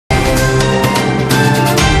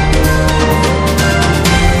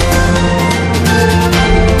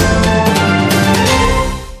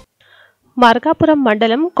మార్కాపురం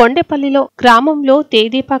మండలం కొండెపల్లిలో గ్రామంలో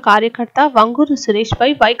తేదీపా కార్యకర్త వంగూరు సురేష్ పై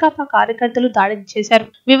వైకాపా కార్యకర్తలు దాడి చేశారు.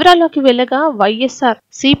 వివరాల్లోకి వెళ్లగా వైఎస్ఆర్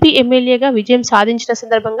సిపి ఎమ్మెల్యేగా విజయం సాధించిన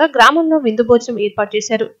సందర్భంగా గ్రామంలో విందు భోజనం ఏర్పాటు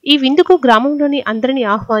చేశారు. ఈ విందుకు గ్రామంలోని అందరినీ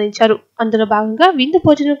ఆహ్వానించారు. అందులో భాగంగా విందు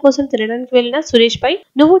భోజనం కోసం తినడానికి వెళ్లిన సురేష్ పై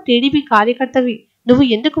 "నువ్వు టీడీపీ కార్యకర్తవి, నువ్వు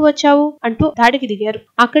ఎందుకు వచ్చావు?" అంటూ దాడికి దిగారు.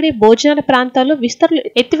 అక్కడే భోజనాల ప్రాంతాల్లో విస్తరులు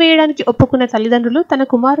ఎత్తివేయడానికి ఒప్పుకున్న తల్లిదండ్రులు తన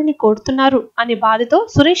కుమారుని కొడుతున్నారు అనే బాధతో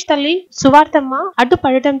సురేష్ తల్లి సువార్తమ్మ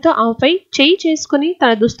అడ్డుపడటంతో ఆమెపై చేయి చేసుకుని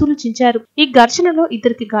తన దుస్తులు చించారు. ఈ ఘర్షణలో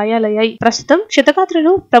ఇద్దరికి గాయాలయ్యాయి. ప్రస్తుతం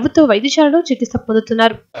క్షతగాత్రులు ప్రభుత్వ వైద్యశాలలో చికిత్స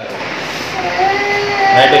పొందుతున్నారు.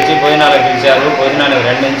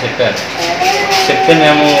 చెప్తే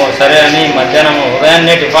మేము సరే అని మధ్యాహ్నం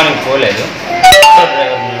ఉదయాన్నే టిఫాన్కి పోలేదు.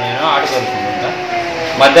 నేను ఆడుకోవాల్సిందా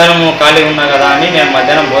మధ్యాహ్నం ఖాళీ ఉన్నా కదా అని నేను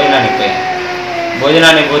మధ్యాహ్నం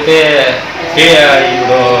భోజనానికి పోతే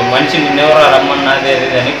ఇప్పుడు మనిషి నిన్నెవరో రమ్మన్నది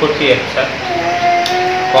అని కొట్టియారు సార్.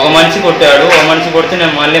 ఒక మనిషి కొట్టాడు. ఒక మనిషి కొడితే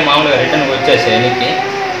నేను మళ్ళీ మామూలుగా రిటర్న్కి వచ్చేసాను.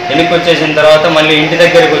 వెనక్కి వచ్చేసిన తర్వాత మళ్ళీ ఇంటి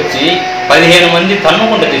దగ్గరికి వచ్చి 15 మంది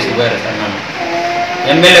తన్నుకుంటూ తీసుకుపోయారు సార్. నన్ను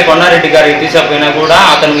ఎమ్మెల్యే కొండారెడ్డి గారికి తీసుకుపోయినా కూడా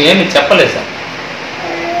అతను ఏమి చెప్పలేదు సార్.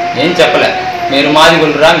 ఏం చెప్పలే. మీరు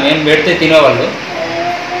మాదిగోళ్ళురా, మేము పెడితే తినేవాళ్ళు,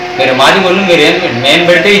 మీరు మాదిగోళ్ళు, మీరు ఏం మేము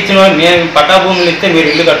పెడితే ఇచ్చిన వాళ్ళు, మేము పట్టాభూములు ఇస్తే మీరు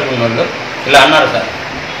ఇల్లు కట్టుకున్న వాళ్ళు ఇలా అన్నారు సార్.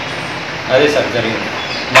 అదే సార్ జరిగింది.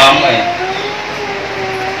 మా అమ్మాయి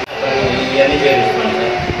ఇవన్నీ చేస్తున్నాను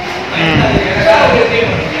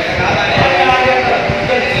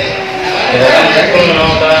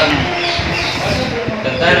సార్.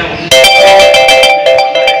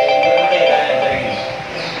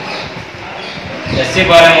 ఎస్సీ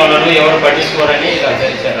పాలెం వాళ్ళు ఎవరు పట్టించుకోరని ఇలా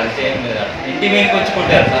తెలిసారు. అంతే ఏం లేదా. ఇంటి మీదకి వచ్చి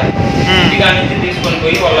కొట్టారు సార్. ఇంటికా నుంచి తీసుకొని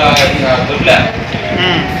పోయి వాళ్ళ దొడ్ల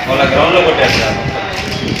వాళ్ళ గ్రౌండ్ లో కొట్టారు సార్.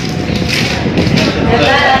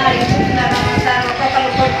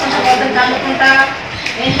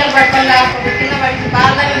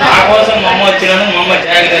 నా కోసం మా అమ్మ వచ్చినాను. మా అమ్మ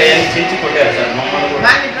జాగ్రత్త చించి కొట్టారు సార్. మమ్మల్ని కూడా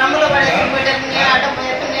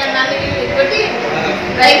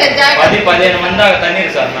 10-15 మంది దాకా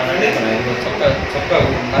తన్నీరు సార్. నన్ను అడుగుతున్నాను.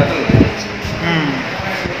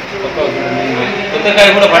 కొత్తకాయ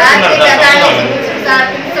కూడా పట్టుకున్నారు సార్.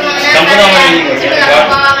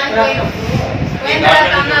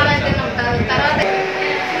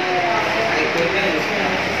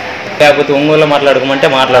 లేకపోతే ఒంగోలు మాట్లాడుకోమంటే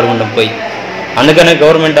మాట్లాడుకుంటాం పోయి. అందుకనే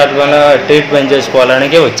గవర్నమెంట్ హాస్పిటల్లో ట్రీట్మెంట్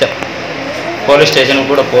చేసుకోవాలనికే వచ్చా. పోలీస్ స్టేషన్కి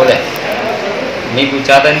కూడా పోలే. మీకు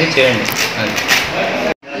చేతంది చేయండి.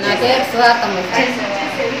 నా పేరు స్వార్థమ్మ.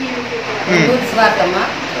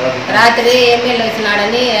 రాత్రి ఎమ్మెల్యే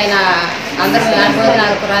వచ్చినాడని ఆయన అందరూ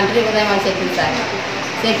భోజనాలకు రాత్రి ఉదయం అని చెప్పింది సార్.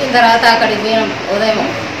 చెప్పిన తర్వాత అక్కడికి పోయినాం. ఉదయం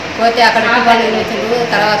పోతే అక్కడ టిఫిన్లు వచ్చిండు.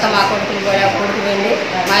 తర్వాత మా కొడుకు పోయిండు,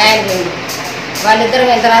 మా ఆయన పోయిండు. వాళ్ళిద్దరు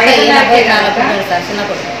పోయిన తర్వాత ఈయన భోజనాలకు పోయాడు సార్. చిన్న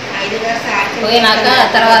కొడుకు పోయినాక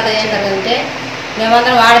తర్వాత ఏం జరిగిందంటే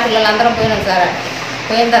మేమందరం ఆడపిల్లలు అందరం పోయినాం సార్.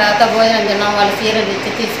 పోయిన తర్వాత భోజనం తిన్నాం. వాళ్ళు సీరియల్ ఇచ్చి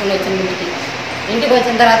తీసుకుని వచ్చింది. ఇంటికి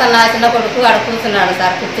వచ్చిన తర్వాత నా చిన్న కొడుకు ఆడ కూర్చున్నాడు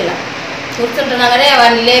సార్. కూర్చుంటున్నాగానే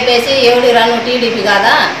వాడిని లేపేసి "ఎవడు రాను టీడీపీ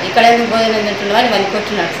కాదా, ఇక్కడ ఎందుకు భోజనం తింటున్నావు" అని వాడిని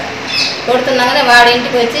కొట్టినాడు సార్. కొడుతున్నాగానే వాడి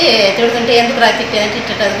ఇంటికి వచ్చి తిడుతుంటే "ఎందుకు రా తిట్టేదంటే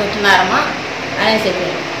ఇట్టది కొట్టినారమ్మా" అని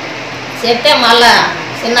చెప్తే మళ్ళా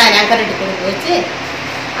చిన్న ఆయన వెంకరెడ్డి కొడుకు వచ్చి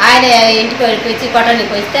ఆయన ఇంటికి వచ్చి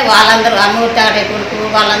కొట్టడానికి వస్తే వాళ్ళందరూ అమ్మూరి తెగటే కొడుకు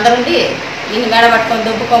వాళ్ళందరూ ఉండి ఈయన మెడ పట్టుకొని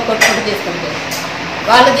దుబ్బుకొని కొట్టుకుంటూ తీసుకొని పోయి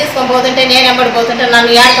వాళ్ళు తీసుకొని పోతుంటే నేను ఎంబడిపోతుంటే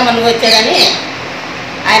నన్ను ఏడకమని వచ్చేదని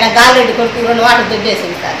ఆయన గాలిరెడ్డి కొడుకు 2 వాటలు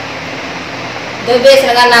దుబ్బేసింది సార్.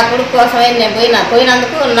 దుబ్బేసిన కానీ నా కొడుకు కోసమే నేను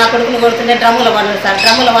పోయినందుకు నా కొడుకుని కొడుతుంటే డ్రమ్ములో పడ్డాడు సార్.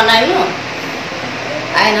 డ్రమ్ములో పన్నాను.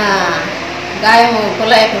 ఆయన గాయం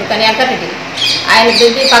పుల్లయ్య కొడుకు అని వెంకరెడ్డి ఆయన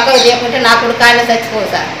దుబ్బి పక్కకు చేయకుంటే నా కొడుకు ఆయన చచ్చిపోవు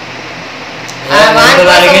సార్.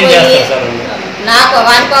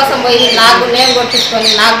 వాని కోసం పోయి నాకు నేను కొట్టించుకొని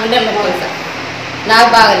నాకు గుండెల్లో పోయి సార్. నాకు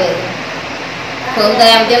బాగలేదు.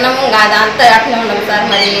 ఉదయం తిన్నాము. అదంతా అట్లే ఉన్నాం సార్.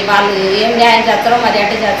 మరి వాళ్ళు ఏం న్యాయం చేస్తారో మరి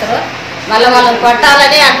ఎట్ట చేస్తారో. మళ్ళీ వాళ్ళని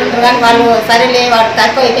కొట్టాలని అంటుంటారు కానీ వాళ్ళు సరేలే వాడు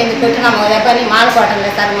తక్కువ అయిపోయింది కొట్టినాము దెబ్బని మానుకోవటం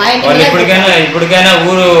లేదు సార్. మా ఇంటి ఇప్పటికైనా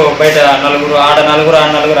ఊరు బయట నలుగురు ఆడ నలుగురు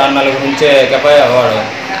నుంచే వాడు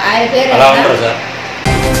ఆయన పేరు అలా ఉంటారు సార్.